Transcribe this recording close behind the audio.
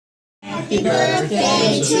Happy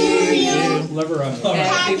birthday to you. Liver on.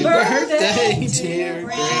 Happy birthday, dear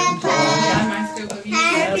Grandpa.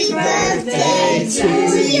 Happy birthday to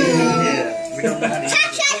you. Yeah, we don't know how to use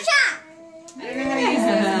it. I don't know how to use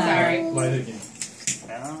this. I'm sorry. Light it again.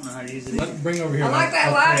 I don't know how to use it. Bring it over here. I like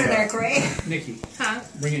that lighter there, Craig. Nikki, Huh?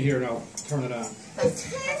 bring it here and I'll turn it on. I'm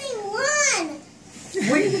turning one.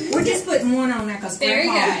 We're just putting one on there because Very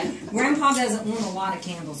Grandpa doesn't want a lot of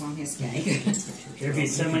candles on his cake. There'd be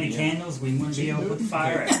so many candles, we wouldn't be able to put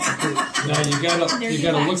fire out. Now you gotta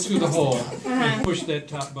look through the hole and push that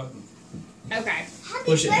top button. Okay.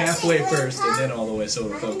 Push it halfway first and then all the way so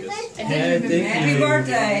it'll focus. Happy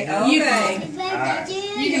birthday. Okay.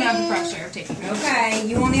 You can have the pressure of taking it. Okay,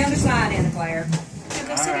 you on the other side, Anna Claire.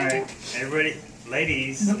 Alright, everybody,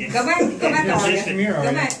 ladies, Go back on Come here, Go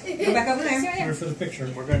already. back over there. Here for the picture.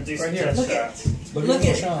 we're going to do some Right here. test Look shots. Look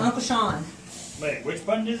at Uncle Sean. Wait, which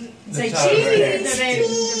button is it? Say top right cheese. The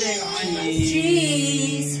big one.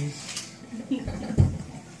 Cheese.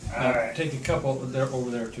 Alright. Take a couple there over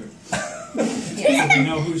there too. So we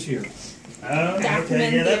know who's here. Oh,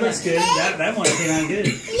 okay, yeah, that looks good. That one came out good.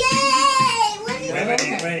 Yay! What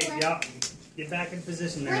did Wait, y'all, get back in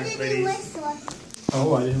position there, you wish ladies. for?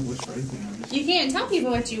 Oh, I didn't wish for anything on this. You can't tell people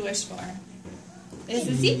what you wish for. It's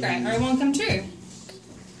a secret, or it won't come true.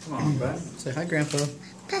 Come on, bud. Say hi, Grandpa.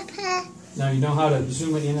 Papa. Now you know how to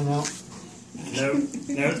zoom it in and out? No,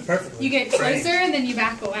 it's perfect. You get closer and then you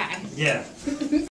back away. Yeah.